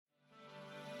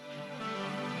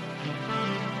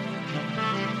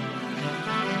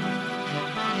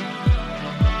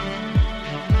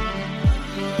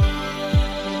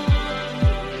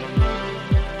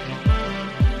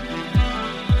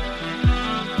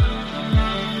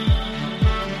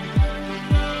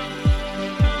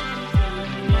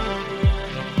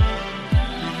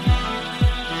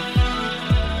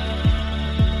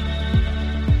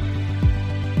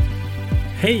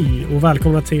Hej och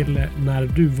välkomna till När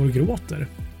duvor gråter.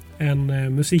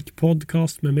 En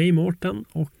musikpodcast med mig Mårten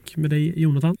och med dig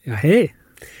Jonathan. Ja, hej!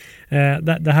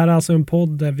 Det här är alltså en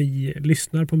podd där vi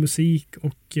lyssnar på musik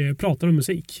och pratar om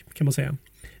musik kan man säga.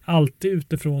 Alltid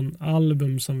utifrån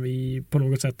album som vi på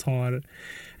något sätt har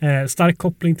stark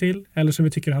koppling till eller som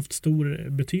vi tycker har haft stor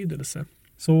betydelse.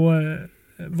 Så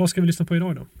vad ska vi lyssna på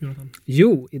idag då, Jonathan?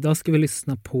 Jo, idag ska vi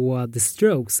lyssna på The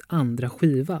Strokes andra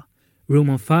skiva, Room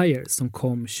on Fire, som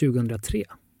kom 2003.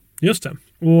 Just det.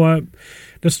 Och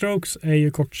The Strokes är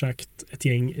ju kort sagt ett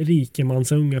gäng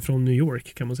rikemansungar från New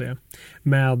York kan man säga.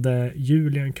 Med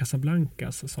Julian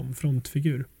Casablancas som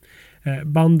frontfigur.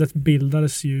 Bandet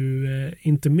bildades ju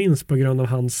inte minst på grund av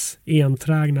hans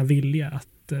enträgna vilja att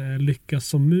lyckas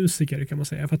som musiker kan man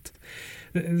säga. För att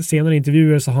senare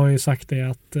intervjuer så har han ju sagt det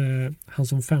att han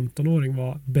som 15-åring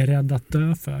var beredd att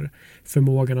dö för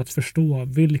förmågan att förstå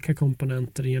vilka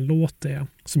komponenter i en låt det är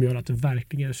som gör att det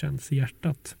verkligen känns i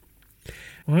hjärtat.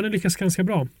 Och han har lyckats ganska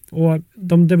bra. Och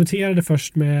de debuterade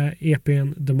först med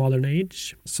EP:n The Modern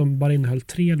Age som bara innehöll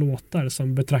 3 låtar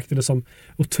som betraktades som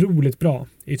otroligt bra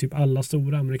i typ alla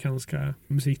stora amerikanska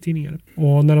musiktidningar.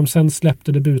 Och när de sen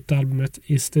släppte debutalbumet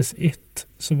Is This It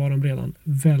så var de redan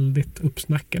väldigt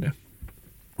uppsnackade.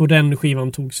 Och den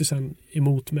skivan togs ju sen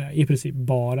emot med i princip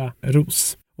bara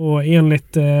ros. Och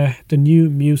enligt The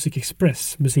New Music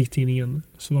Express, musiktidningen,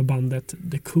 så var bandet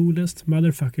the coolest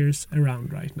motherfuckers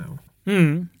around right now.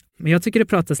 Men jag tycker det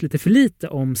pratas lite för lite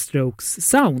om Strokes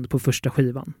sound på första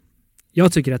skivan.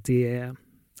 Jag tycker att det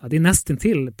är nästan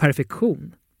till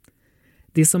perfektion.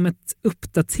 Det är som ett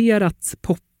uppdaterat,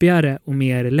 poppigare och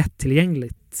mer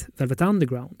lättillgängligt Velvet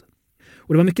Underground.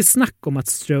 Och det var mycket snack om att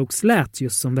Strokes lät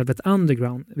just som Velvet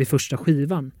Underground vid första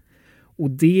skivan. Och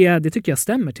det tycker jag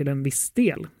stämmer till en viss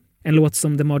del. En låt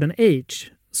som The Modern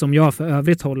Age, som jag för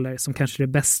övrigt håller som kanske det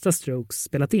bästa Strokes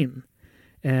spelat in.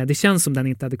 Det känns som den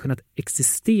inte hade kunnat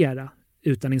existera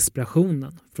utan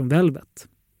inspirationen från Velvet.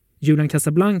 Julian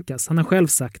Casablancas, han har själv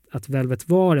sagt att Velvet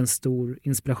var en stor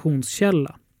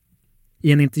inspirationskälla.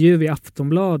 I en intervju i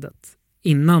Aftonbladet,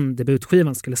 innan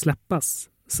debutskivan skulle släppas,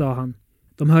 sa han: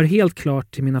 "De hör helt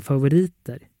klart till mina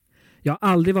favoriter. Jag har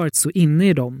aldrig varit så inne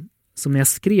i dem som när jag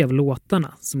skrev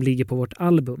låtarna som ligger på vårt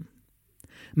album.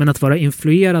 Men att vara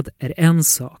influerad är en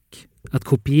sak, att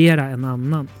kopiera en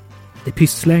annan. Det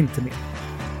pysslar jag inte med."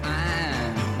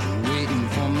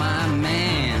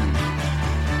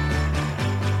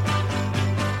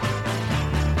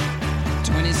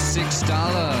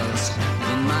 $26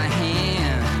 in my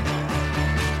hand.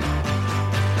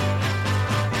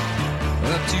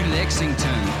 Up to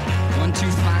Lexington,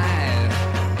 125.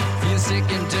 Feel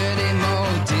sick and dirty,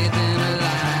 more dead than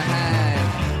alive.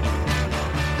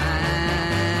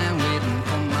 I'm waiting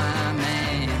for my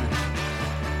man.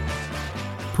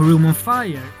 På Room on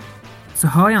Fire så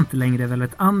hör jag inte längre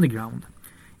Velvet Underground.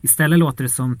 Istället låter det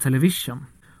som Television.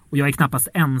 Och jag är knappast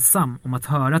ensam om att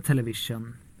höra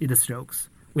Television i The Strokes.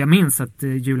 Och jag minns att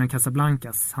Julian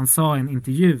Casablancas, han sa i en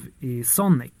intervju i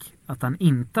Sonic att han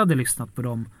inte hade lyssnat på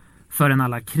dem förrän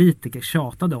alla kritiker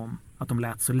tjatade om att de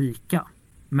lät så lika.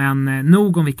 Men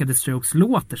nog om vilka The Strokes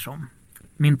låter som.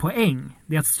 Min poäng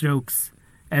är att Strokes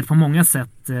är ett på många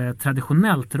sätt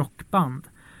traditionellt rockband,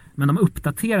 men de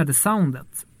uppdaterade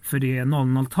soundet för det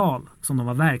 00-tal som de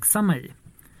var verksamma i.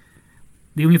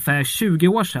 Det är ungefär 20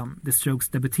 år sedan The Strokes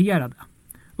debuterade.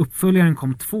 Uppföljaren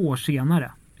kom 2 år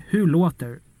senare. Hur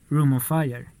låter Room on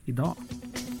Fire idag?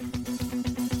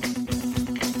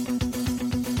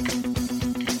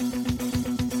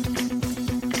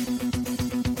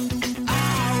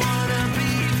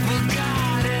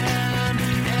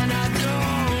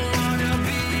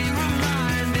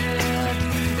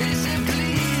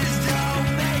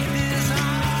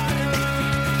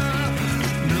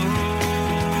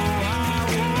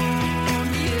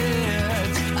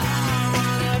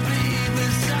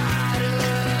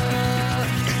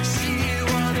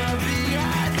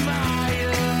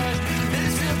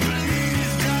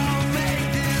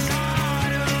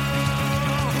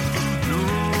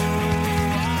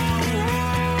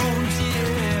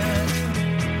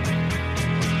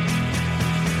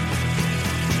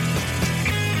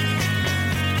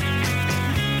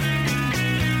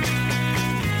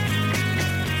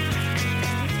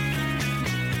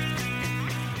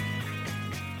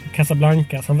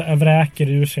 Casablancas, han vräker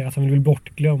ur sig att han vill bli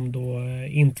bortglömd och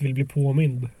inte vill bli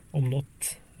påmind om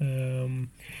något.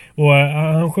 Och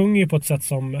han sjunger på ett sätt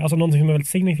som, alltså någonting som är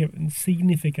väldigt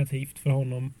signifikativt för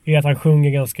honom är att han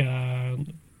sjunger ganska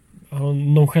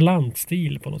nonchalant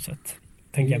stil på något sätt,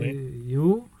 tänker jag mig.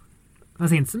 Jo,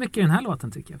 fast inte så mycket i den här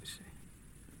låten tycker jag för sig.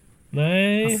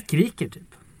 Nej. Han skriker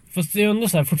typ. Fast det är ändå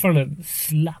så här fortfarande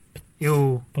slappt.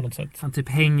 Jo, på något sätt. han typ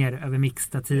hänger över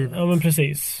mixstativet. Ja, men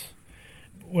precis.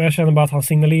 Och jag känner bara att han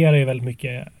signalerar ju väldigt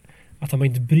mycket att han bara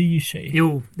inte bryr sig.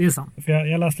 Jo, det är sant. För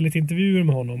jag läste lite intervjuer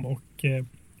med honom och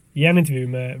i en intervju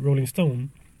med Rolling Stone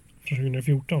från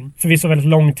 2014. Förvisso väldigt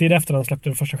lång tid efter han släppte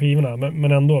de första skivorna,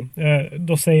 men ändå.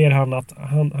 Då säger han att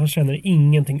han känner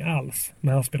ingenting alls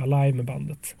när han spelar live med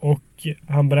bandet. Och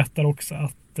han berättar också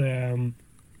att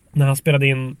när han spelade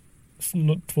in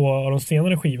 2 av de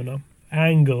senare skivorna,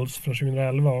 Angles från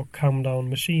 2011 och Come Down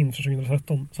Machine från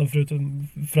 2013, som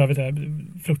för övrigt är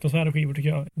fruktansvärda skivor tycker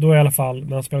jag. Då i alla fall,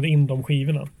 när han spelade in de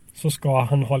skivorna, så ska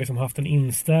han ha liksom haft en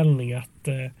inställning att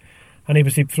han i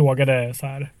princip frågade så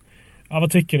här: ja,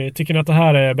 vad tycker ni? Tycker ni att det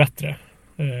här är bättre?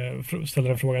 Ställde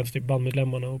den frågan till typ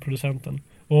bandmedlemmarna och producenten.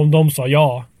 Och om de sa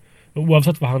ja,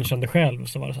 oavsett vad han kände själv,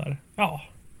 så var det så här: ja,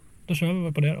 då kör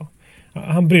vi på det då.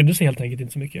 Han brydde sig helt enkelt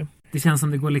inte så mycket. Det känns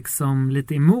som det går liksom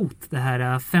lite emot det här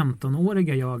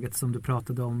 15-åriga jaget som du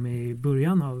pratade om i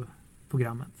början av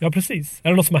programmet. Ja, precis. Är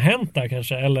det något som har hänt där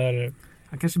kanske? Eller?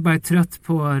 Han kanske bara är trött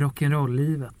på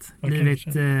rock'n'roll-livet. Ja,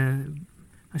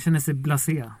 Han känner sig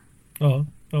blasé. Ja,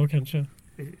 kanske.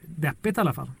 Deppigt i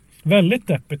alla fall. Väldigt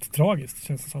deppigt, tragiskt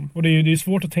känns det som. Och det är ju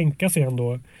svårt att tänka sig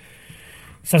ändå.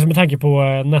 Särskilt med tanke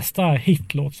på nästa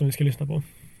hitlåt som vi ska lyssna på.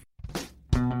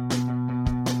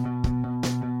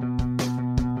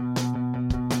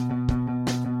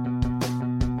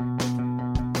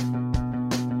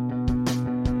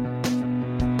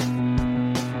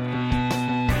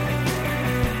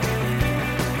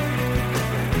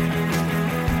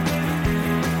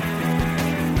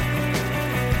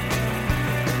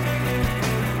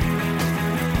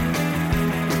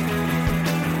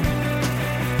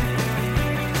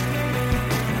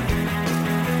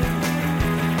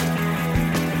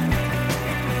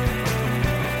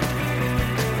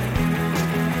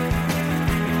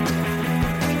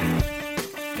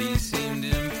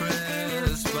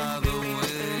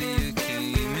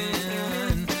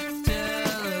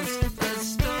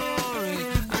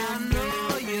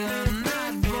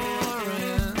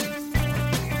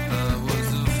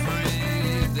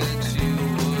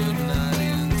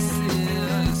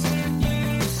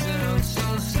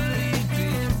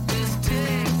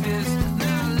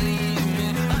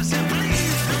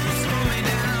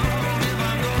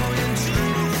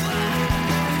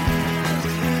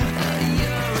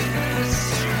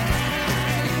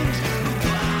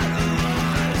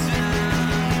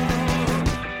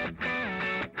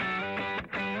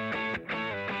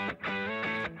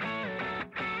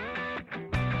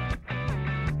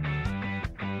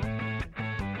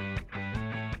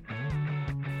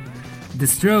 The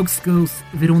Strokes goes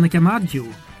Veronica Maggio.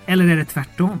 Eller är det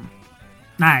tvärtom?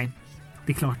 Nej,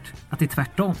 det är klart att det är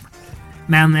tvärtom.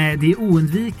 Men det är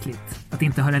oundvikligt att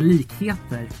inte höra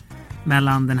likheter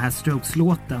mellan den här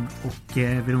Strokes-låten och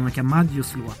Veronica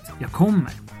Maggios låt Jag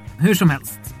kommer. Hur som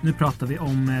helst, nu pratar vi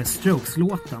om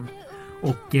Strokes-låten.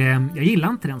 Och jag gillar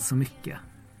inte den så mycket.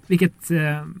 Vilket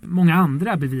många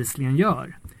andra bevisligen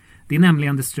gör. Det är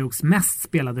nämligen The Strokes mest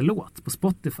spelade låt på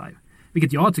Spotify.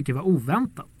 Vilket jag tycker var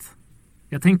oväntat.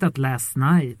 Jag tänkte att Last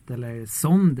Night eller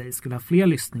Sunday skulle ha fler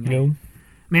lyssningar. Jo.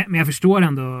 Men jag förstår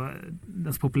ändå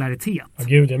dess popularitet. Ja,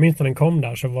 gud, jag minns när den kom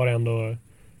där så var det ändå...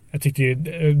 Jag tyckte ju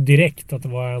direkt att det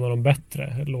var en av de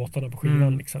bättre låtarna på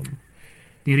skivan. Liksom.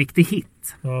 Det är en riktig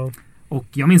hit. Ja. Och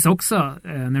jag minns också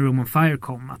när Room on Fire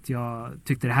kom att jag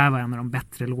tyckte det här var en av de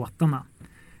bättre låtarna.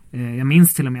 Jag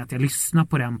minns till och med att jag lyssnade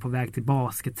på den på väg till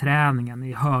basketträningen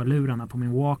i hörlurarna på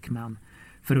min Walkman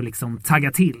för att liksom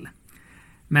tagga till.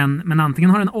 Men antingen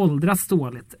har den åldrats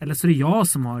dåligt eller så är det jag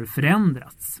som har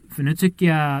förändrats. För nu tycker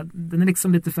jag den är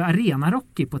liksom lite för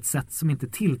arenarockig på ett sätt som inte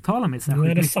tilltalar mig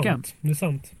särskilt mycket. Det är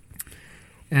sant.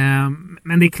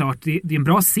 Men det är klart, det är en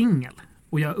bra singel.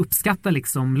 Och jag uppskattar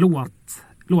liksom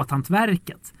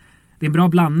låthantverket. Det är en bra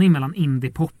blandning mellan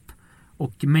indiepop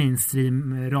och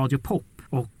mainstream radiopop.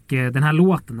 Och den här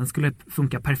låten, den skulle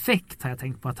funka perfekt har jag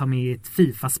tänkt på att ha med i ett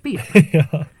FIFA-spel.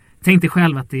 Ja. Tänk dig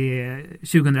själv att det är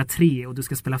 2003 och du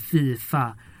ska spela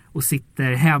FIFA och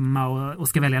sitter hemma och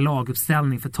ska välja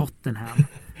laguppställning för Tottenham.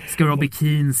 Ska Robbie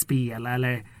Keane spela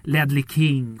eller Ledley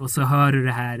King och så hör du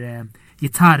det här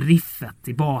gitarriffet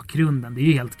i bakgrunden. Det är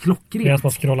ju helt klockrent. Det är att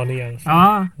man scrollar ner. Så.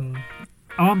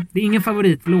 Ja, det är ingen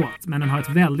favoritlåt men den har ett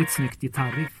väldigt snyggt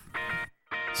gitarriff.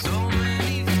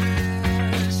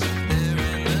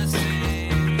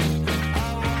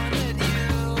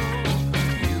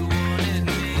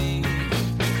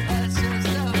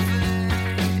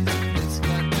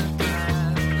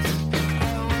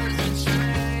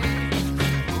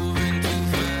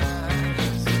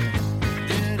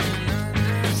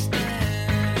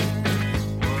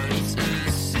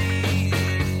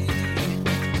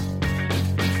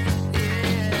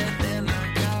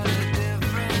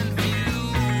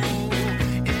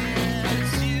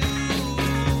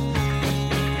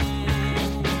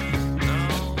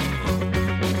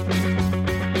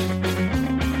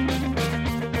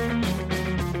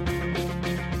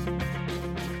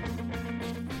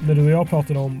 när du och jag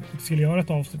pratade om att vi skulle göra ett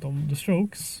avsnitt om The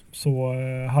Strokes så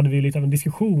hade vi lite av en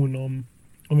diskussion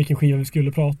om vilken skiva vi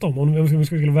skulle prata om vi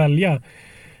skulle välja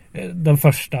den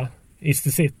första Is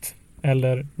This It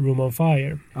eller Room on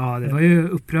Fire. Ja, det var ju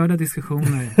upprörda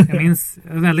diskussioner. Jag minns,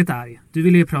 jag var väldigt arg. Du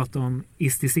ville ju prata om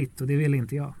Is This It och det ville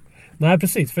inte jag. Nej,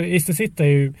 precis. För Is This It är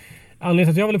ju... Anledningen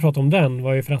till att jag ville prata om den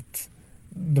var ju för att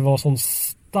det var en sån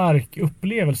stark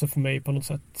upplevelse för mig på något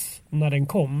sätt när den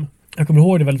kom. Jag kommer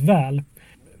ihåg det väldigt väl.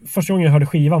 Första gången jag hörde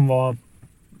skivan var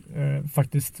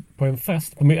faktiskt på en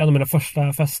fest. På en av mina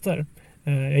första fester.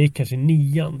 Jag gick kanske i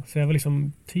 9:an. Så jag var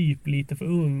liksom typ lite för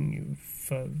ung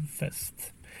för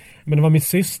fest. Men det var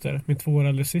min 2 år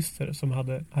äldre syster som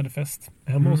hade fest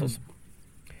hemma hos oss.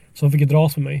 Så hon fick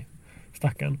dras med mig,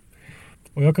 stackarn.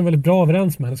 Och jag kom väldigt bra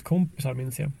överens med hennes kompisar,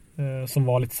 minns jag. Som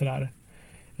var lite sådär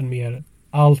en mer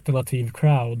alternativ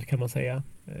crowd kan man säga.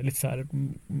 Lite sådär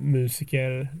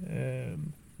musiker,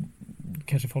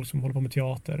 kanske folk som håller på med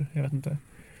teater, jag vet inte.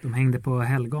 De hängde på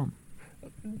helgon.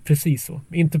 Precis så,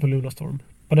 inte på Lunarstorm.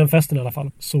 På den festen i alla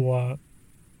fall så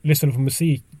lyssnade på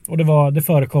musik. Och det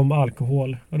förekom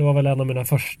alkohol. Och det var väl en av mina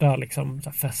första liksom,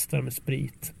 fester med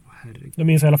sprit. Herregud. Jag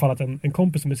minns i alla fall att en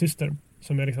kompis med min syster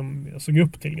som jag såg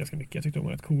upp till ganska mycket. Jag tyckte hon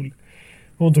var rätt cool.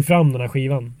 Hon tog fram den här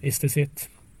skivan, Is This It,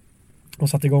 och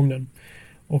satte igång den.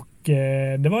 Och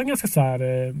det var en ganska så här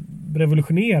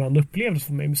revolutionerande upplevelse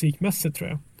för mig musikmässigt, tror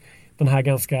jag. Den här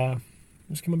ganska,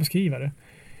 hur ska man beskriva det?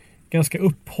 Ganska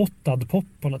upphottad pop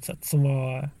på något sätt som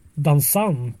var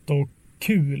dansant och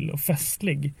kul och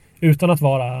festlig utan att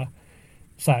vara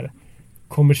så här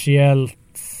kommersiellt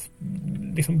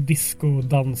liksom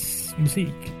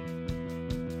disco-dansmusik.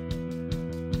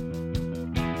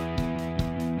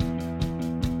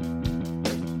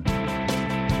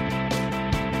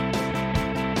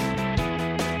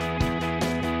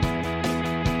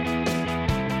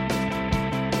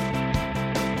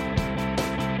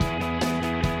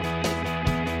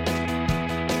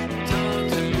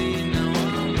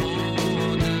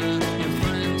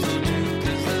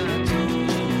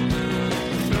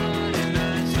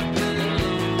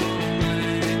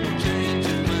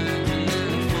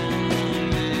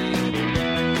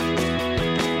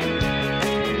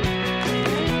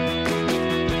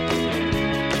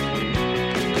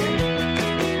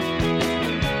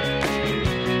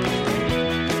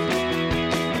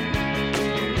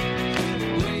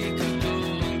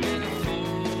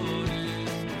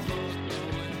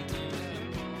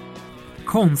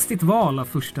 Konstigt val av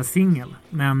första singel,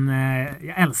 men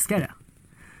jag älskar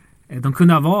det. De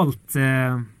kunde ha valt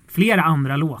flera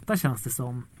andra låtar, känns det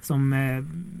som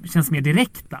känns mer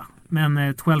direkta. Men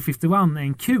 1251 är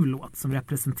en kul låt som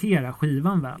representerar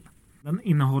skivan väl. Den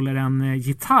innehåller en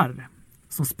gitarr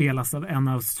som spelas av en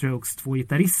av Strokes 2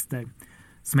 gitarrister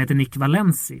som heter Nick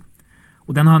Valenci.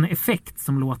 Och den har en effekt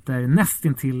som låter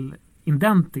nästintill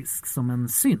identisk som en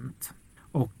synt.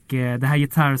 Och det här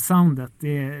gitarrsoundet,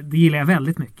 det gillar jag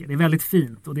väldigt mycket. Det är väldigt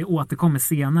fint och det återkommer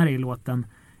senare i låten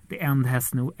The End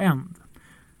Has No End.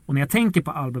 Och när jag tänker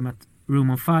på albumet Room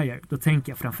on Fire, då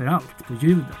tänker jag framförallt på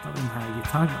ljudet av den här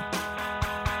gitarren.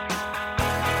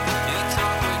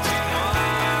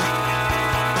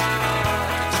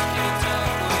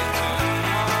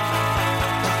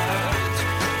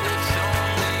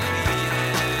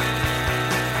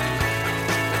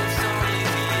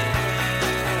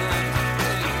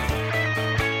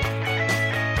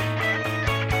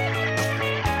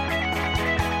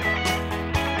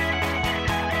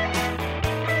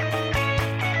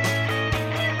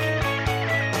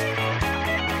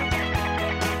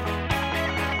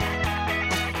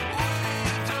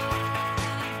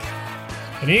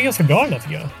 Det är ganska bra den här,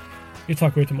 tycker jag. You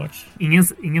Talk Way Too Much.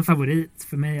 Ingen favorit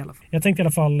för mig i alla fall. Jag tänkte i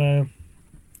alla fall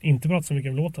inte prata så mycket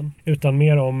om låten. Utan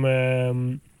mer om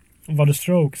vad The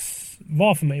Strokes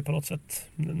var för mig på något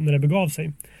sätt. När det begav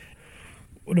sig.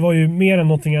 Och det var ju mer än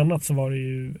någonting annat så var det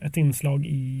ju ett inslag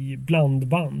i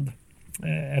blandband.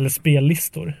 Eller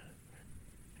spellistor.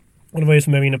 Och det var ju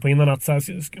som jag var inne på innan att så här,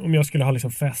 om jag skulle ha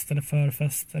liksom fest eller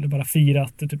förfest eller bara fira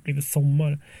att det typ blivit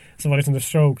sommar, så var liksom The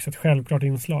Strokes ett självklart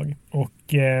inslag.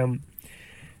 Och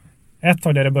ett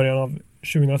tag där i början av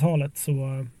 2000-talet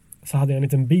så hade jag en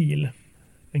liten bil,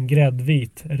 en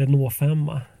gräddvit Renault 5.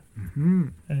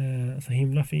 Så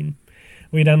himla fin.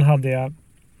 Och i den hade jag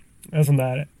en sån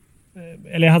där,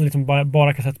 eller jag hade liksom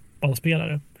bara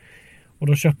kassettbandspelare. Och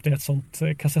då köpte jag ett sånt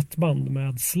kassettband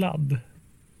med sladd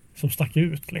som stack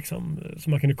ut liksom,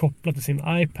 som man kunde koppla till sin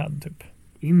iPad typ.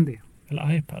 Indie.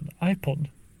 Eller iPod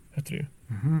heter det ju.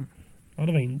 Ja,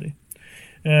 det var Indie.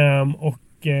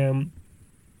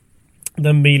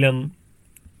 Den bilen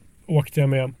åkte jag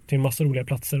med till en massa roliga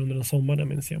platser under den sommaren,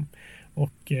 minns jag.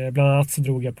 Och bland annat så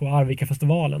drog jag på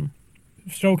Arvika-festivalen.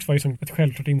 Strokes var ju som ett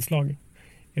självklart inslag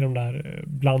i de där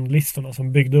blandlistorna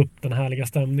som byggde upp den härliga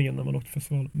stämningen när man åkte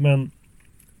festival. Men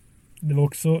det var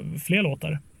också fler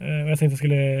låtar. Och jag tänkte jag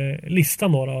skulle lista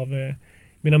några av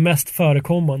mina mest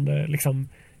förekommande liksom,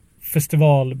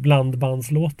 festival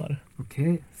blandbandslåtar.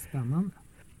 Okej, spännande.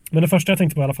 Men det första jag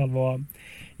tänkte på i alla fall var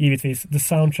givetvis The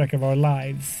Soundtrack of Our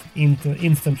Lives,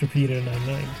 Instant Repeater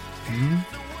 99.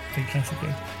 Det är en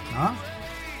klassiker. Ja.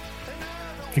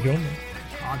 Tycker du om den?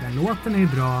 Ja, den låten är ju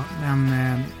bra, men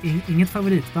inget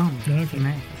favoritband för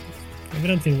mig. Över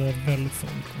den tiden var jag väldigt sån.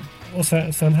 Och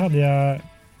sen hade jag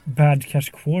Bad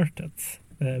Cash Quartet,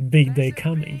 Big Day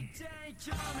Coming.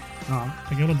 Ja.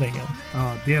 Den gamla dängan.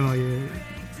 Ja, det var ju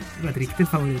ett riktigt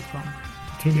favoritband.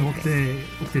 Jag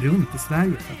åkte runt i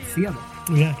Sverige för att se dem.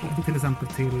 Jag åkte till exempel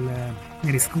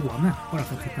nere i Skåne bara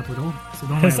för att titta på dem. Så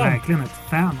de var jag verkligen ett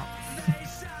fan av.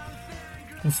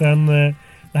 Och sen, det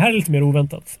här är lite mer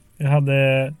oväntat. Jag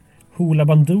hade Hoola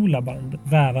Bandoola Band,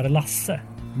 Vävare Lasse.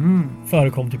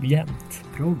 Förekom typ jämt.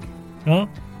 Prog. Ja,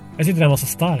 jag tyckte den var så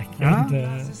stark. Ja.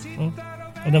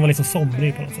 Och den var liksom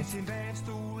somrig på något sätt.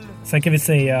 Sen kan vi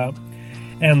säga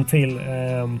en till.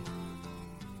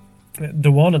 The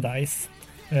Wannadies,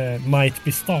 Might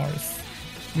Be Stars.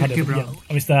 Mycket bra.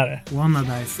 Ja, visst är det.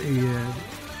 Wannadies är ju...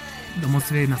 De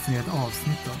måste vi nästan göra ett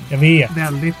avsnitt om. Jag vet.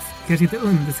 Väldigt, kanske inte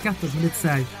underskattat, men lite så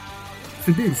här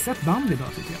förbisett band idag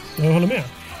tycker jag. Jag håller med.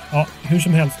 Ja, hur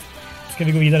som helst. Ska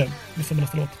vi gå vidare? Lyssna på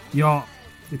nästa låt. Ja,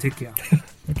 det tycker jag.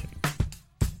 Okej.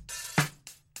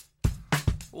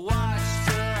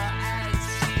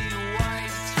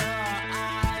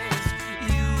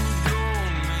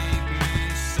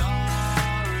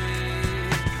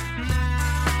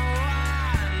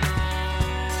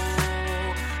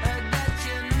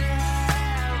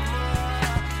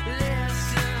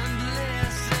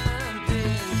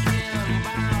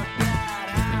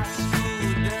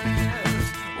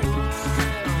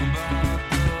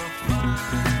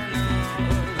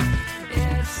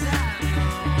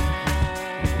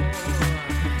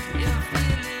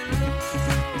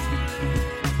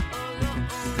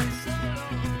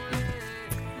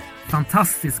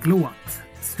 Fantastisk låt.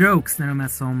 Strokes när de är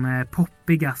som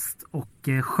poppigast och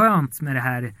skönt med det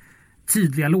här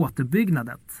tydliga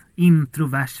låtuppbyggnadet. Intro,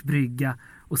 vers, brygga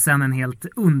och sen en helt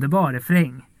underbar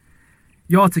refräng.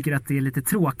 Jag tycker att det är lite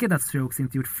tråkigt att Strokes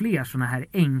inte gjort fler såna här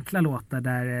enkla låtar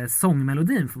där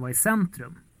sångmelodin får vara i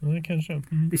centrum. Ja, kanske.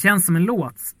 Det känns som en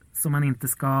låt som man inte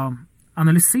ska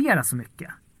analysera så mycket.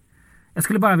 Jag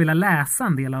skulle bara vilja läsa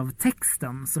en del av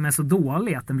texten som är så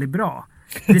dålig att den blir bra.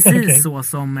 Precis Okay. Så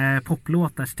som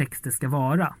poplåtars texter ska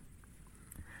vara.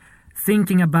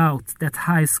 Thinking about that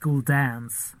high school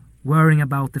dance. Worrying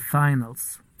about the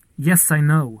finals. Yes, I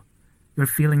know.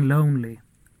 You're feeling lonely.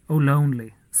 Oh,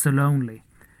 lonely. So lonely.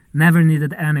 Never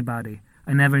needed anybody.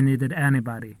 I never needed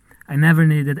anybody. I never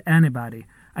needed anybody.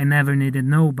 I never needed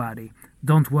nobody.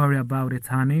 Don't worry about it,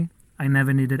 honey. I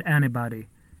never needed anybody.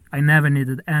 I never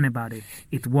needed anybody.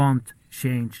 It won't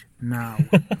change now.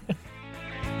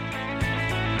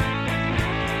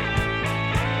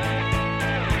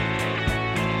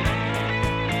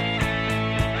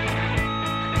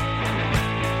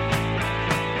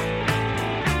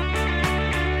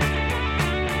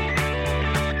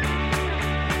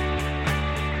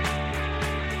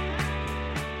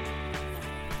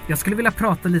 Jag skulle vilja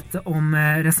prata lite om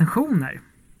recensioner.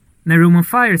 När Room on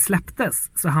Fire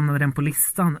släpptes så hamnade den på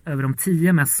listan över de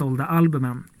 10 mest sålda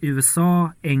albumen i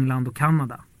USA, England och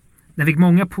Kanada. Den fick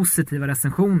många positiva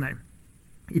recensioner.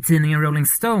 I tidningen Rolling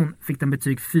Stone fick den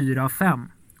betyg 4 av 5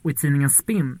 och i tidningen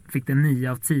Spin fick den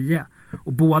 9 av 10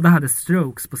 och båda hade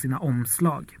Strokes på sina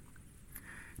omslag.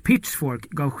 Pitchfork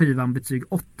gav skivan betyg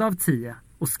 8 av 10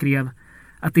 och skrev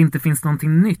att det inte finns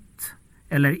någonting nytt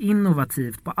eller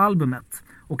innovativt på albumet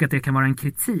och att det kan vara en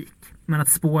kritik, men att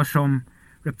spår som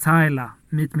Reptila,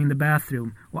 Meet Me in the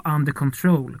Bathroom och Under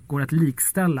Control går att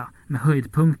likställa med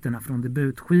höjdpunkterna från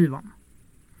debutskivan.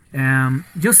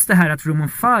 Just det här att Room on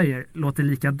Fire låter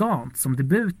likadant som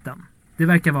debuten, det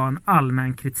verkar vara en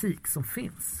allmän kritik som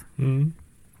finns.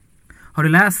 Har du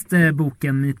läst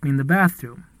boken Meet Me in the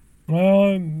Bathroom? Ja,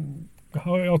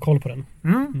 jag har koll på den.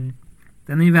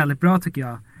 Den är ju väldigt bra tycker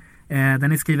jag.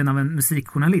 Den är skriven av en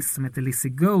musikjournalist som heter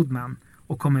Lizzie Goldman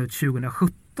och kom ut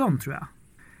 2017 tror jag.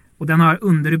 Och den har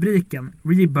underrubriken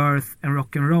Rebirth and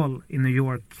Rock'n'Roll i New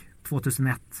York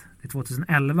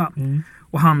 2001-2011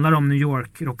 och handlar om New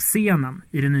York rockscenen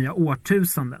i det nya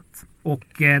årtusendet. Och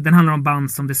den handlar om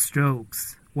band som The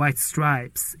Strokes, White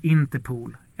Stripes,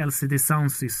 Interpol, LCD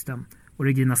Sound System och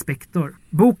Regina Spektor.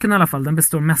 Boken i alla fall, den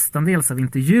består mestadels av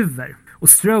intervjuer Och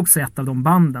Strokes är ett av de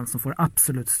banden som får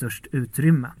absolut störst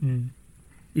utrymme.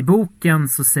 I boken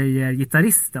så säger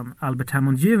gitarristen Albert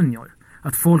Hammond Jr.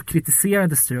 att folk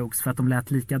kritiserade Strokes för att de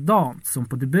lät likadant som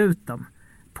på debuten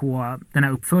på den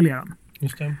här uppföljaren.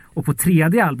 Just det. Och på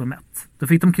tredje albumet, då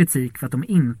fick de kritik för att de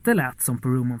inte lät som på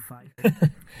Room on Fire.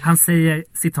 Han säger,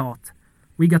 citat,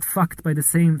 "We got fucked by the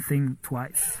same thing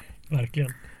twice."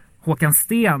 Verkligen. Håkan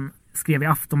Sten skrev i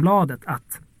Aftonbladet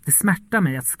att det smärtar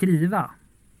mig att skriva.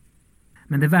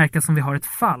 Men det verkar som vi har ett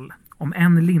fall, om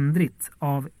än lindrigt,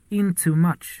 av in too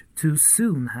much, too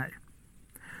soon här.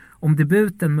 Om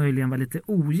debuten möjligen var lite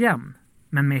ojämn,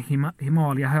 men med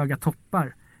Himalaya höga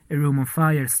toppar, är Room on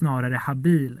Fire snarare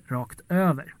habil rakt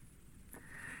över.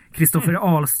 Kristoffer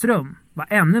Ahlström var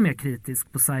ännu mer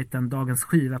kritisk på sajten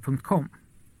dagensskiva.com.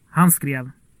 Han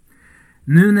skrev: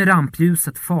 "Nu när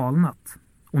rampljuset falnat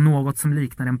och något som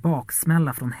liknar en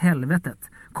baksmälla från helvetet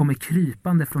kommer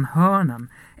krypande från hörnen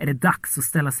är det dags att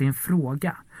ställa sig en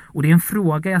fråga. Och det är en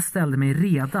fråga jag ställde mig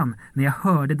redan när jag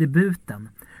hörde debuten.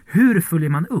 Hur följer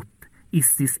man upp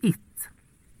Is This It?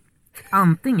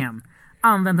 Antingen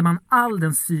använder man all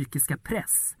den psykiska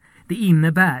press det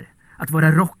innebär att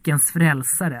vara rockens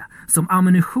frälsare som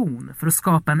ammunition för att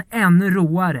skapa en ännu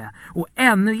råare och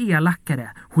ännu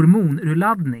elakare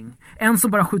hormonurladdning. En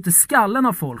som bara skjuter skallen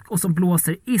av folk och som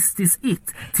blåser Is This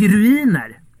It till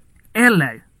ruiner.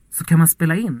 Eller så kan man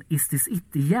spela in Is This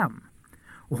It igen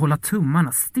och hålla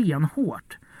tummarna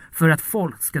stenhårt för att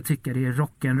folk ska tycka det är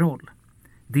rock'n'roll.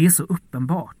 Det är så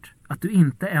uppenbart att du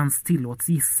inte ens tillåts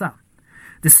gissa.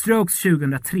 The Strokes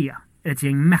 2003 är ett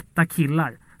gäng mätta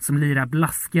killar som lirar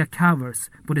blaskiga covers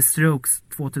på The Strokes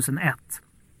 2001.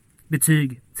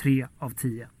 Betyg 3 av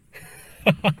 10.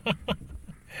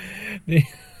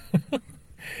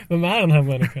 Vem är den här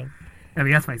människan? Jag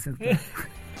vet faktiskt inte.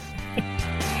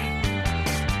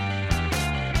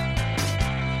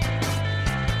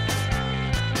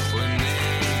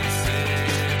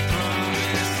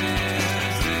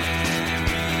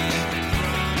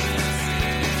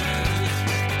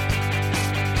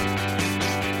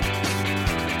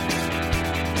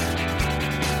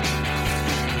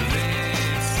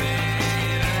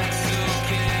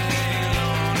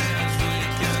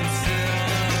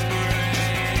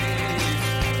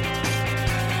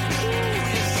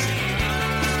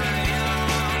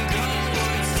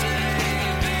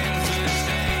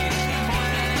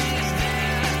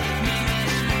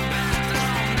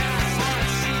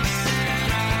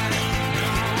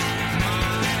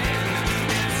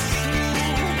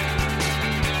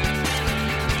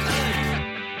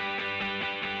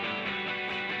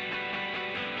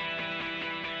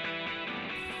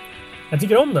 Jag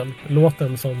tycker om den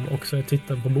låten som också är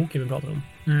titeln på boken vi pratar om.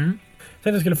 Jag tänkte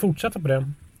att jag skulle fortsätta på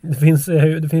det. Det finns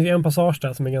en passage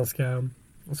där som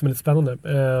är lite spännande.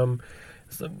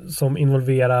 Som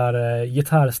involverar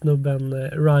gitarrsnubben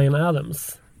Ryan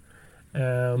Adams.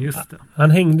 Just det.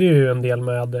 Han hängde ju en del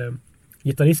med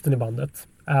gitarristen i bandet,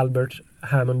 Albert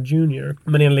Hammond Jr.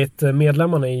 Men enligt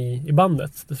medlemmarna i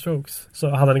bandet, The Strokes, så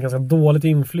hade han ett ganska dåligt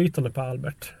inflytande på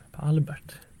Albert.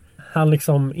 Han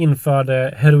liksom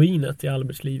införde heroinet i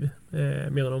Alberts liv,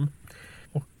 menar de.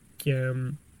 Och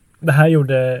det här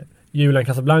gjorde Julian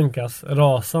Casablancas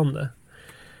rasande.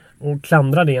 Och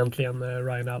klandrade egentligen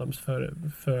Ryan Adams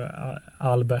för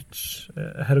Alberts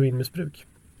heroinmissbruk.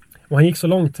 Och han gick så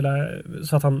långt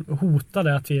så att han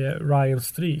hotade att ge Ryan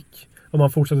stryk om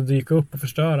han fortsatte dyka upp och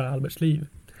förstöra Alberts liv.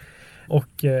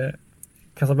 Och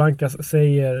Casablancas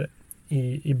säger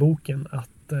i boken att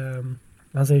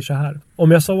han säger så här: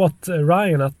 "Om jag sa åt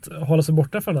Ryan att hålla sig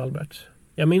borta från Albert,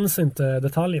 jag minns inte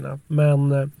detaljerna,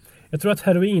 men jag tror att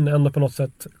heroin ändå på något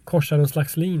sätt korsar en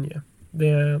slags linje. Det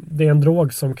är en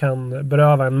drog som kan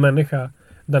beröva en människa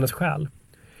dennes själ.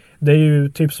 Det är ju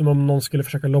typ som om någon skulle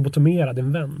försöka lobotomera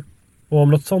din vän. Och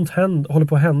om något sånt håller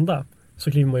på att hända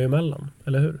så kliver man ju emellan,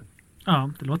 eller hur?"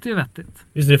 Ja, det låter ju vettigt.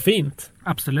 Visst är det fint?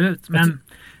 Absolut,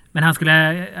 men han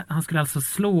skulle alltså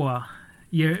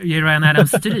ge Ryan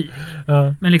Adams stryk.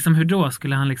 Ja. Men liksom hur då?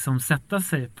 Skulle han liksom sätta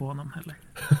sig på honom eller?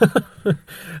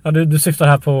 Ja, du syftar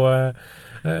här på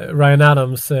Ryan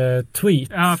Adams tweet.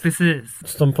 Ja, precis.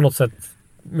 Som på något sätt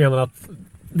menar att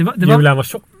Julian var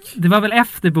tjock. Det var väl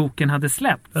efter boken hade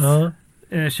släppts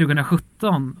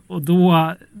 2017. Och då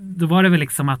var det väl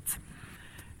liksom att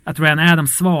Ryan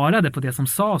Adams svarade på det som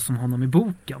sades om honom i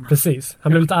boken. Precis.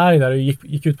 Han blev lite arg där och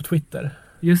gick ut på Twitter.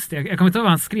 Just det. Jag kommer inte ihåg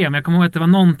vad han skrev, men jag kommer ihåg att det var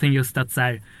någonting just att så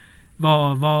här,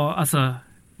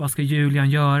 vad ska Julian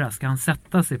göra? Ska han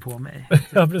sätta sig på mig?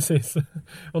 Ja, precis.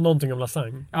 Och någonting om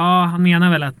lasagne. Ja, han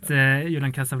menar väl att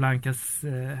Julian Casablancas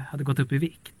hade gått upp i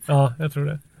vikt. Ja, jag tror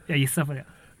det. Jag gissar på det.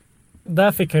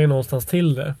 där fick han ju någonstans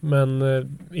till det. Men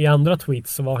i andra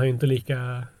tweets så var han ju inte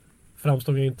lika...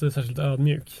 Framstod ju inte särskilt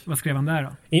ödmjuk. Vad skrev han där då?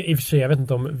 I och för sig, jag vet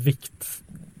inte om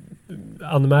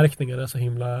viktanmärkningar är så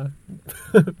himla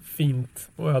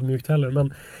fint och ödmjukt heller.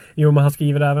 Men men han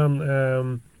skriver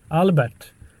även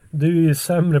Albert, du är ju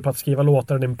sämre på att skriva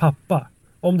låtar än din pappa.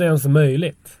 Om det är ens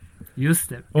möjligt. Just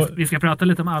det. Vi ska prata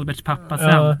lite om Alberts pappa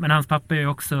sen. Men hans pappa är ju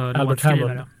också Albert låtskrivare.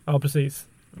 Hammond. Ja, precis.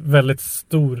 Väldigt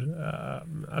stor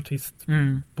artist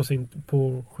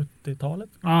på 70-talet.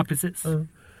 Ja, precis.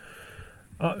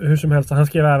 Ja, hur som helst, han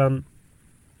skrev även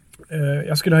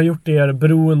jag skulle ha gjort er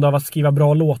beroende av att skriva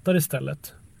bra låtar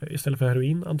istället för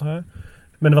heroin, antar jag.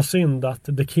 Men det var synd att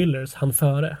The Killers hann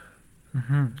före.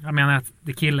 Jag menar att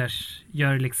The Killers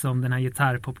gör liksom den här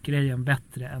gitarrpop-grejen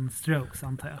bättre än Strokes,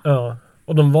 antar jag. Ja,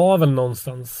 och de var väl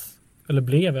någonstans, eller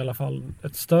blev i alla fall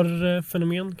ett större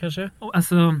fenomen kanske. Och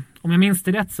alltså, om jag minns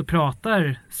det rätt så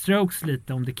pratar Strokes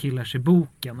lite om The Killers i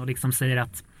boken och liksom säger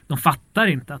att de fattar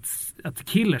inte att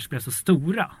Killers blev så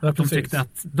stora. Ja, de tyckte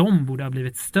att de borde ha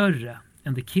blivit större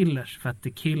än The Killers för att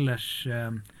The Killers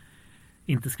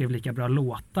inte skrev lika bra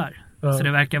låtar. Ja. Så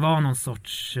det verkar vara någon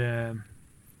sorts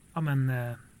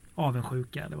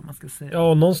avundsjuka eller vad man ska säga. Ja,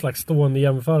 och någon slags stående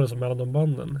jämförelse mellan de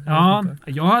banden.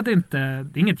 Jag hade inte,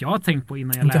 det är inget jag har tänkt på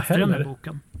innan jag inte läste heller. den här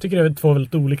boken. Jag tycker det är två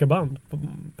väldigt olika band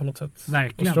på något sätt.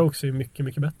 Verkligen. Och Strokes är ju mycket,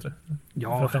 mycket bättre.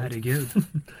 Ja, herregud.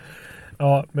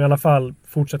 Ja, men i alla fall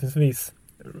fortsättningsvis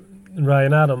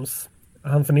Ryan Adams,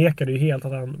 han förnekade ju helt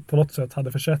att han på något sätt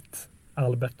hade försett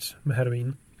Albert med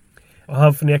heroin. Och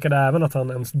han förnekade även att han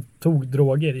ens tog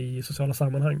droger i sociala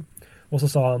sammanhang. Och så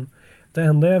sa han, det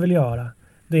enda jag vill göra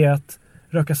det är att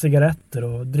röka cigaretter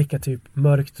och dricka typ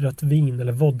mörkt rött vin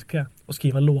eller vodka och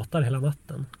skriva låtar hela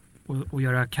natten. Och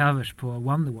göra covers på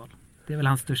Wonderwall. Det är väl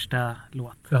hans största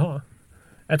låt. Jaha.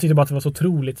 Jag tyckte bara att det var så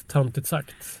otroligt töntigt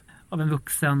sagt. Av en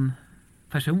vuxen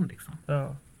person liksom.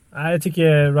 Ja. Nej, jag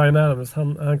tycker Ryan Adams,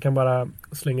 han kan bara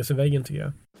slänga sig i väggen tycker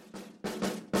jag.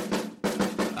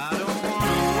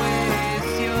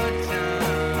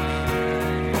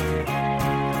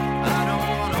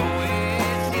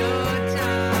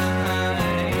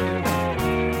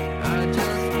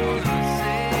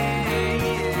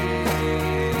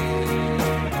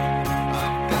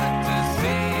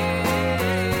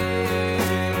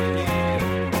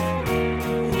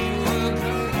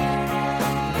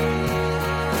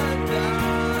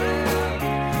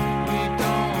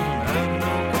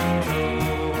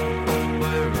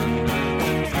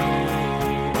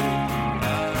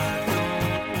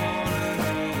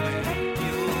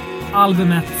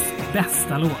 Albumets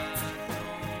bästa låt.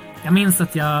 Jag minns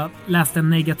att jag läste en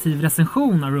negativ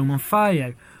recension av Room on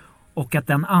Fire och att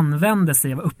den använde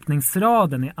sig av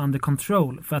öppningsraden i Under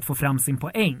Control för att få fram sin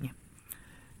poäng.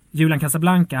 Julian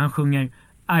Casablanca, han sjunger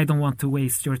I don't want to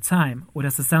waste your time och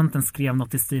recensenten skrev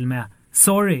något i stil med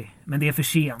sorry, men det är för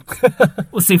sent.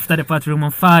 Och syftade på att Room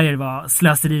on Fire var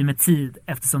slöseri med tid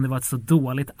eftersom det var ett så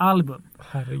dåligt album.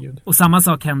 Herregud. Och samma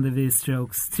sak hände vid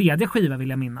Strokes tredje skiva vill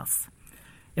jag minnas.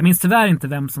 Jag minns tyvärr inte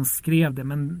vem som skrev det,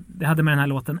 men det hade med den här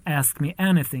låten Ask Me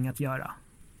Anything att göra.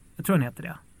 Jag tror den heter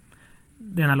det.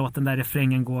 Det är den här låten där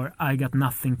refrängen går I got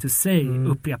nothing to say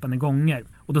upprepande gånger.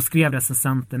 Och då skrev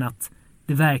recensenten att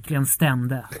det verkligen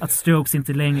stämde. Att Strokes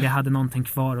inte längre hade någonting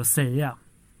kvar att säga.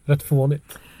 Rätt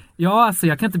fånigt. Ja, alltså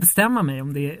jag kan inte bestämma mig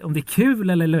om det är kul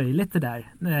eller löjligt det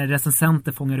där. När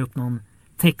recensenter fångar upp någon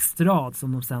textrad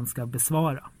som de sen ska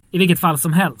besvara. I vilket fall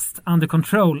som helst, Under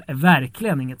Control är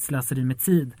verkligen inget slöseri med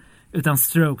tid, utan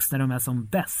Strokes när de är som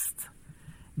bäst.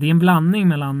 Det är en blandning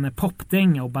mellan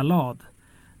popdänga och ballad,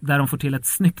 där de får till ett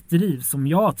snyggt driv som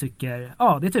jag tycker,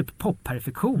 det är typ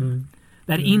popperfektion.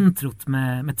 Där introt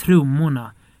med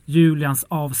trummorna, Julians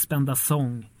avspända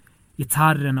sång,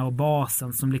 gitarrerna och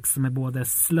basen som liksom är både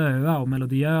slöa och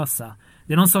melodiösa.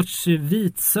 Det är någon sorts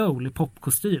vit soul i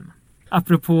popkostym.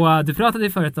 Apropå, du pratade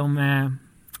ju förut om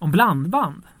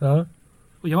blandband. Ja.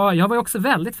 Och jag var ju också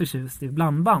väldigt förtjust i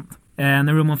blandband.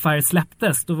 När Room on Fire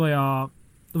släpptes, då var jag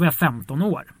 15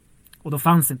 år. Och då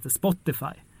fanns inte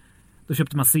Spotify. Då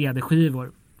köpte man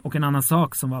CD-skivor. Och en annan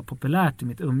sak som var populärt i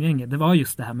mitt umgänge, det var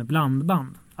just det här med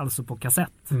blandband. Alltså på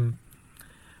kassett.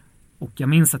 Och jag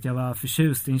minns att jag var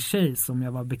förtjust i en tjej som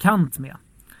jag var bekant med.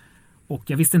 Och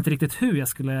jag visste inte riktigt hur jag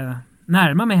skulle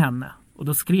närma mig henne. Och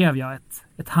då skrev jag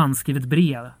ett handskrivet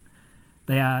brev.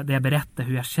 Där jag berättade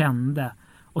hur jag kände.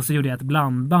 Och så gjorde jag ett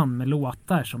blandband med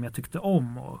låtar som jag tyckte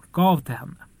om och gav till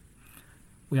henne.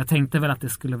 Och jag tänkte väl att det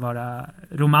skulle vara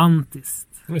romantiskt.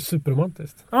 Det är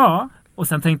superromantiskt. Ja, och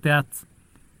sen tänkte jag att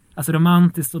alltså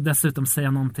romantiskt och dessutom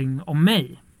säga någonting om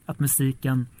mig. Att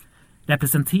musiken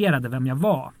representerade vem jag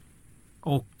var.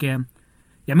 Och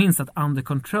Jag minns att Under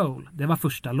Control, det var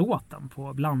första låten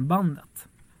på blandbandet.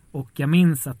 Och jag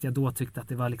minns att jag då tyckte att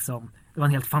det var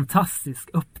en helt fantastisk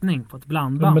öppning på ett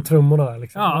blandband. Med trummorna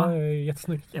liksom. Ja. Det är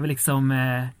jättesnyggt. Jag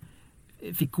var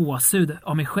fick gåshud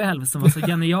av mig själv som var så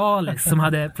genialisk, som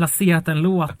hade placerat den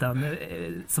låten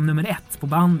som nummer 1 på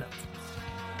bandet.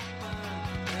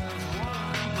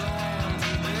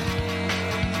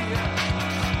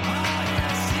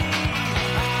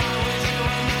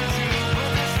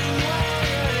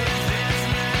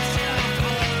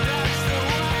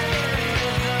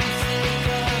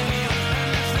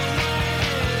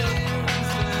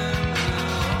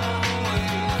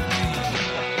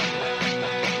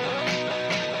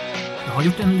 Jag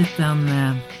har gjort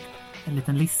en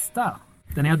liten lista.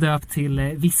 Den är jag döpt till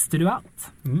Visste du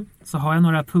att? Så har jag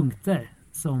några punkter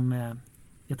som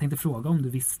jag tänkte fråga om du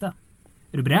visste.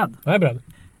 Är du beredd? Jag är beredd.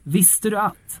 Visste du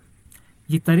att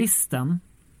gitarristen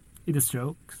i The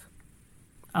Strokes,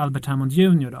 Albert Hammond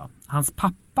Jr. då, hans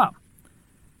pappa,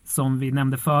 som vi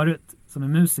nämnde förut, som är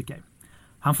musiker,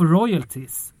 han får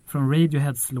royalties från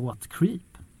Radioheads låt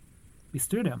Creep.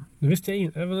 Visste du det? Det visste jag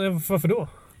inte. Varför då?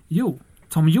 Jo,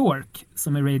 Tom York,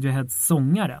 som är Radioheads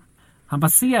sångare, han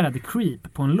baserade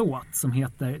Creep på en låt som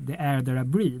heter The Air That I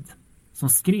Breathe, som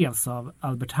skrevs av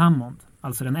Albert Hammond,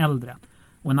 alltså den äldre,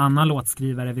 och en annan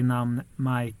låtskrivare vid namn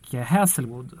Mike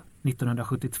Hasselwood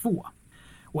 1972.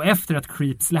 Och efter att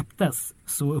Creep släpptes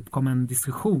så uppkom en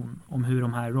diskussion om hur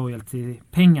de här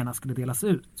royalty-pengarna skulle delas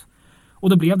ut. Och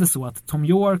då blev det så att Tom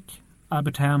York,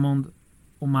 Albert Hammond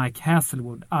och Mike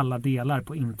Hasselwood alla delar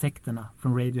på intäkterna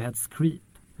från Radioheads Creep.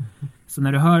 Så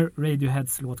när du hör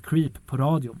Radioheads låt Creep på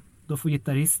radion, då får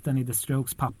gitarristen i The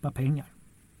Strokes pappa pengar.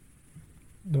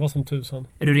 Det var som tusan.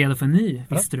 Är du redo för en ny?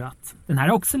 Visste du att? Den här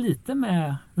är också lite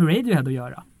med Radiohead att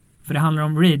göra. För det handlar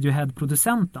om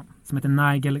Radiohead-producenten som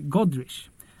heter Nigel Godrich.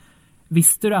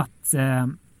 Visste du att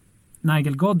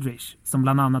Nigel Godrich, som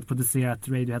bland annat producerat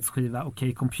Radioheads skiva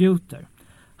OK Computer,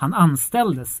 han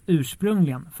anställdes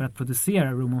ursprungligen för att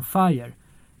producera Room on Fire,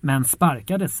 men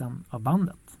sparkades sen av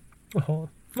bandet. Jaha,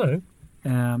 nej.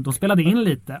 De spelade in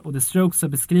lite och The Strokes har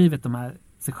beskrivit de här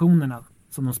sessionerna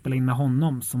som de spelade in med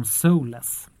honom som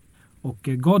soulless. Och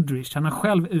Godrich, han har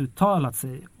själv uttalat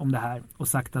sig om det här och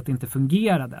sagt att det inte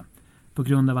fungerade på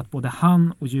grund av att både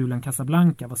han och Julian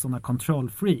Casablanca var sådana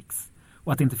control-freaks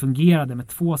och att det inte fungerade med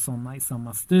 2 sådana i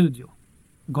samma studio.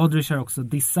 Godrich har också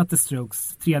dissat The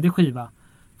Strokes 3:e skiva,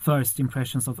 First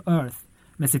Impressions of Earth,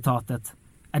 med citatet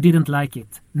I didn't like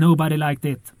it, nobody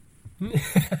liked it.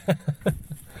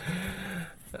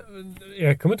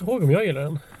 Jag kommer inte ihåg om jag gillar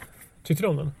den. Tyckte du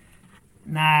om den?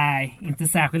 Nej, inte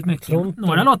särskilt mycket. Tronten.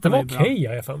 Några låtar var ju bra. Okej,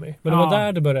 jag för mig. Men det var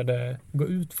där det började gå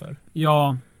ut för.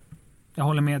 Ja, jag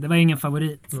håller med. Det var ingen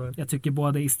favorit. Nej. Jag tycker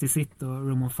både Is This It och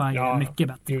Room on Fire är mycket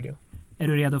bättre. Det. Är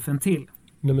du redo för en till?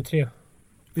 Nummer 3.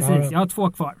 Precis, jag har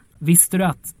 2 kvar. Visste du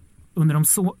att under de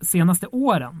senaste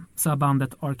åren så har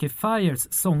bandet Arcade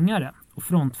Fires sångare och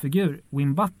frontfigur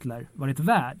Wim Butler varit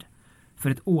värd för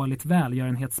ett årligt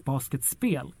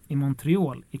välgörenhetsbasketspel i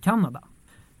Montreal i Kanada.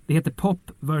 Det heter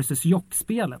Pop vs.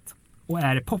 Jock-spelet och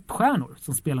är popstjärnor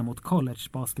som spelar mot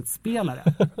college-basketspelare.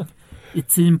 I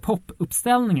Team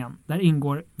Pop-uppställningen där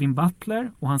ingår Wim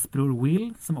Butler och hans bror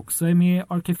Will, som också är med i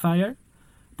Arcade Fire,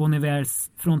 Bon Ivers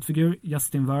frontfigur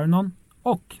Justin Vernon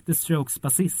och The Strokes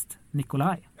basist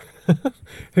Nikolaj.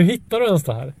 Hur hittar du ens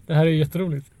det här? Det här är ju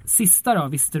jätteroligt. Sista då,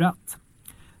 visste du att?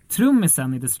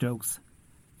 Trummisen i The Strokes,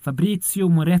 Fabrizio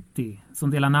Moretti,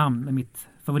 som delar namn med mitt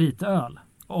favoritöl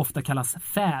och ofta kallas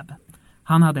Fab,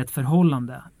 han hade ett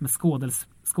förhållande med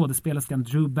skådespelerskan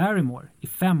Drew Barrymore i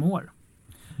 5 år.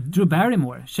 Drew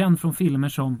Barrymore, känd från filmer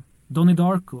som Donnie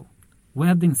Darko,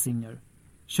 Wedding Singer,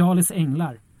 Charlies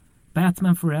Änglar,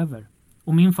 Batman Forever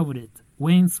och min favorit,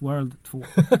 Wayne's World 2.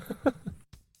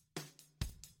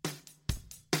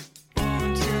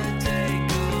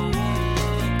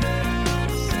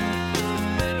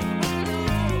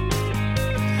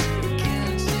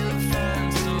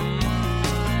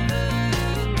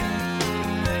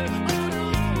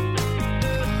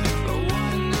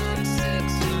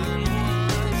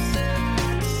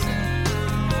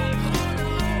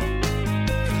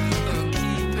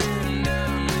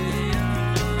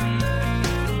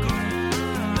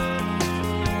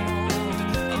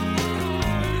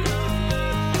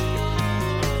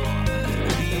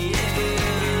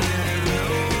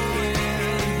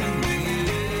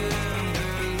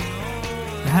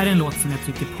 Det här är en låt som jag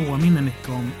tycker påminner mycket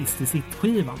om Is This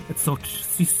It-skivan. Ett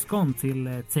sorts syskon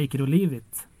till Take It or Leave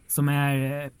It. Som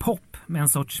är pop med en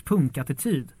sorts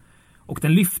punkattityd. Och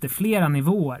den lyfter flera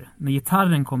nivåer när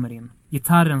gitarren kommer in.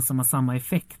 Gitarren som har samma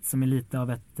effekt som är lite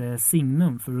av ett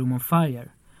signum för Room on Fire.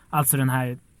 Alltså den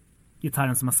här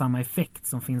gitarren som har samma effekt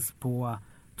som finns på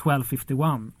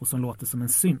 1251 och som låter som en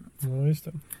synt. Ja, just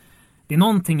det. Det är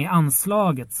någonting i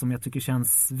anslaget som jag tycker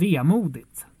känns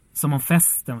vemodigt. Som om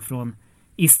festen från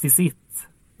Is This It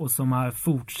och som har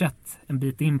fortsatt en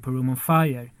bit in på Room on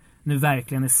Fire nu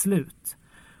verkligen är slut.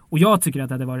 Och jag tycker att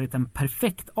det hade varit en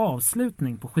perfekt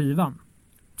avslutning på skivan.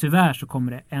 Tyvärr så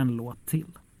kommer det en låt till.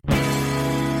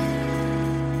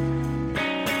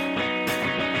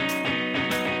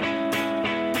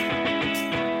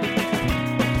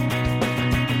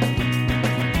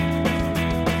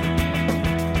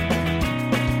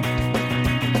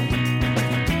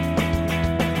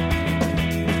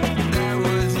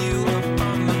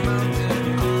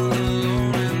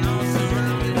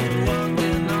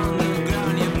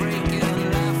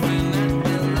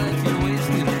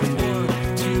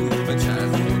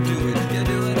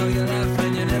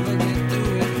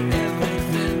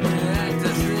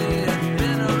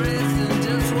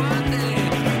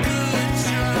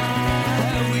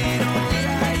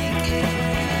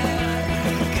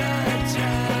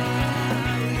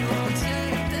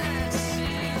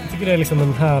 Det är liksom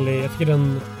en härlig, jag tycker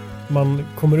man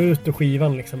kommer ut ur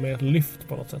skivan liksom med ett lyft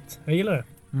på något sätt. Jag gillar det.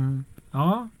 Mm.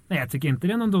 Ja, nej, jag tycker inte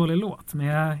det är någon dålig låt, men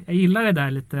jag gillar det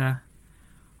där lite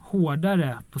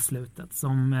hårdare på slutet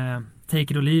som Take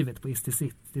It or Leave It på Is This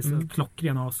It. Det är så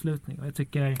klockren avslutning och jag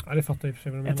tycker ja, det fattar jag i och för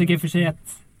sig vad du menar. Jag tycker i och för sig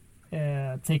att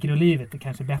Take It or Leave It är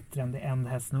kanske bättre än The End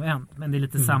Has No End, men det är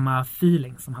lite samma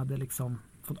feeling som hade liksom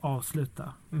fått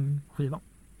avsluta skivan.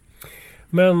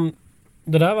 Men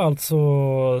det där var alltså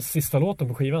sista låten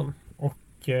på skivan.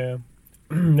 Och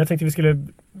jag tänkte vi skulle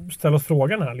ställa oss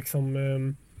frågan här. Liksom,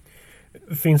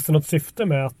 finns det något syfte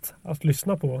med att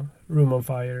lyssna på Room on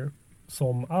Fire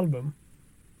som album?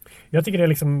 Jag tycker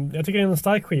det är en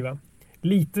stark skiva.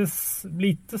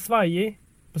 Lite svajig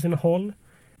på sina håll.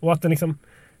 Och att den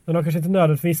har kanske inte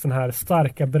nödvändigtvis den här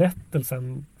starka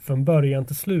berättelsen från början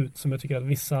till slut som jag tycker att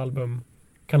vissa album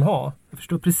kan ha. Jag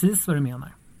förstår precis vad du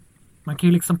menar. Man kan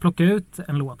ju liksom plocka ut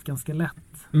en låt ganska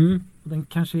lätt. Och den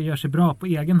kanske gör sig bra på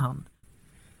egen hand.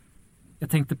 Jag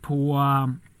tänkte på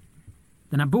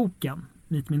den här boken,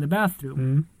 Meet Me in the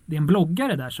Bathroom. Det är en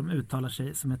bloggare där som uttalar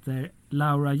sig som heter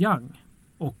Laura Young.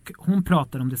 Och hon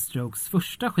pratar om The Strokes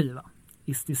första skiva,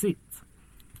 Is This It.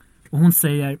 Och hon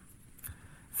säger: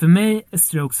 för mig är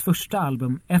Strokes första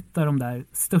album ett av de där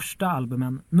största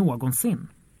albumen någonsin.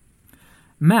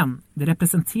 Men det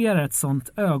representerar ett sånt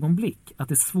ögonblick att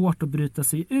det är svårt att bryta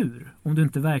sig ur om du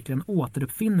inte verkligen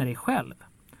återuppfinner dig själv.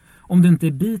 Om du inte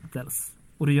är Beatles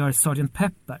och du gör Sgt.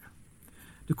 Pepper.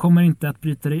 Du kommer inte att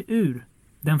bryta dig ur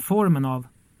den formen av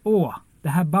det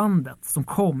här bandet som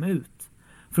kom ut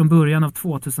från början av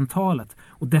 2000-talet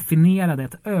och definierade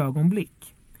ett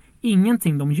ögonblick.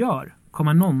 Ingenting de gör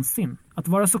kommer någonsin att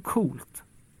vara så coolt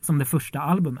som det första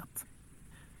albumet.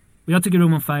 Och jag tycker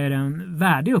Room on Fire är en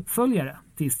värdig uppföljare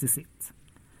till Is This It.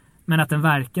 Men att den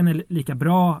varken är lika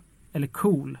bra eller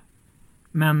cool.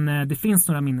 Men det finns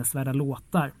några minnesvärda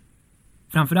låtar.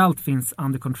 Framförallt finns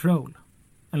Under Control.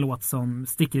 En låt som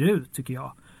sticker ut tycker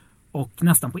jag. Och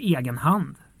nästan på egen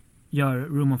hand gör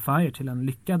Room on Fire till en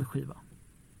lyckad skiva.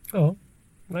 Ja,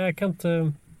 nej, jag kan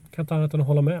inte annat än att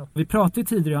hålla med. Vi pratade ju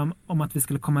tidigare om att vi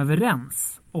skulle komma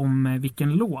överens om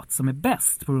vilken låt som är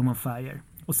bäst på Room on Fire.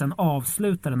 Och sen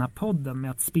avsluta den här podden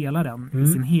med att spela den i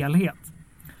sin helhet.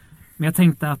 Men jag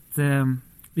tänkte att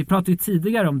vi pratade ju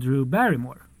tidigare om Drew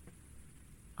Barrymore.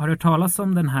 Har du hört talas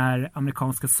om den här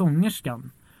amerikanska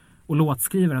sångerskan och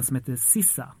låtskrivaren som heter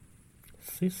SZA?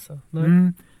 SZA?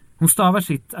 Nej. Hon stavar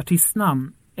sitt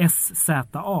artistnamn SZA,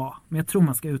 men jag tror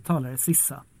man ska uttala det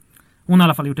SZA. Hon har i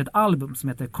alla fall gjort ett album som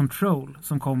heter Control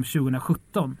som kom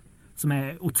 2017 som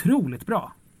är otroligt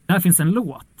bra. Där finns en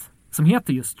låt som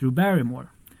heter just Drew Barrymore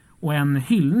och en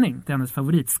hyllning till hennes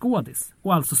favoritskådis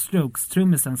och alltså Strokes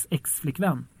trummisens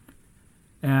ex-flickvän.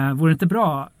 Vore det inte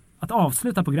bra att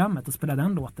avsluta programmet och spela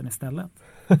den låten istället?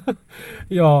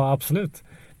 Ja, absolut.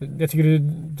 Jag tycker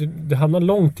du hamnar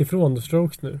långt ifrån The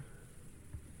Strokes nu.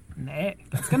 Nej,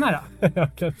 ganska nära. Ja,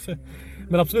 kanske.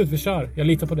 Men absolut, vi kör. Jag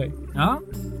litar på dig. Ja.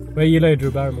 Och jag gillar ju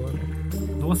Drew Barrymore.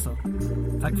 Då så.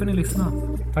 Tack för att ni lyssnade.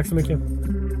 Tack så mycket.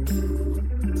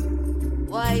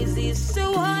 Why is it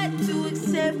so hard to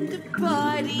accept the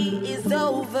party is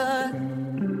over?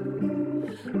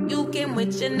 You came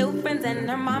with your new friends and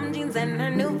her mom jeans and her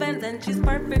new Vans and she's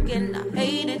perfect and I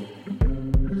hate it.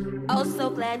 Oh, so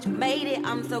glad you made it.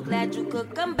 I'm so glad you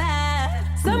could come back.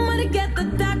 Somebody get the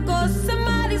tacos.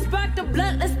 Somebody spark the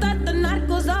blood. Let's start the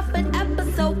narcos off at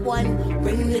episode 1.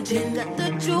 Bring the gin, got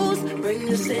the juice. Bring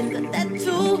the sin, got that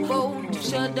too. Won't you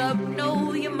shut up?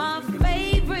 No, you're my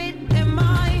favorite. Am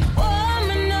I warm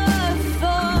enough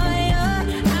for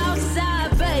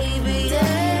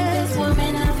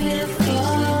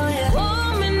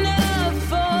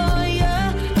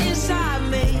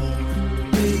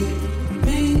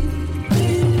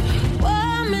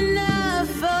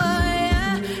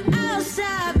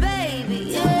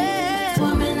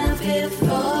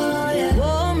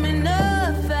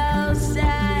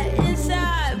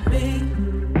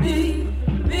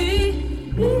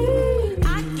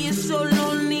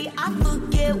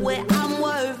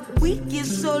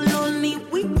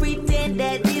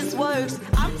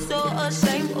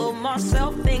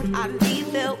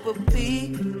never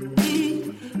be.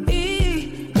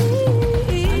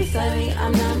 I'm sorry,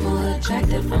 I'm not more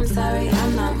attractive. I'm sorry,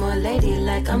 I'm not more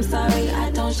ladylike. I'm sorry,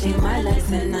 I don't shave my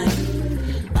legs at night.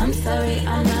 I'm sorry,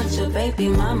 I'm not your baby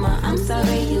mama. I'm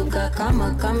sorry, you got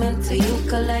karma coming to you.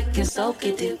 Collect your soul,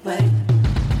 get it right.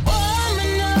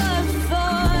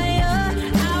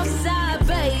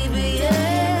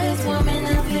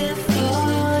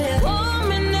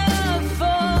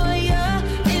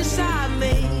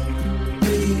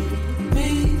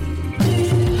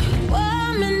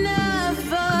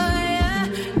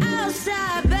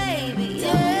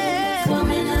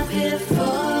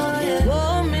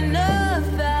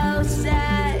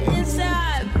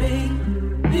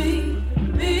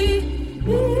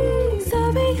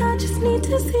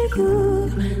 To see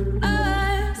you,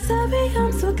 I'm sorry,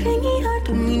 I'm so clingy. I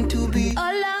don't mean to be a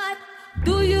lot.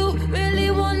 Do you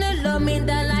really wanna love me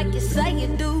that like you say you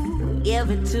do? Give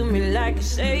it to me like you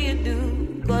say you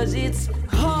do. Cause it's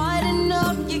hard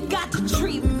enough, you got to treat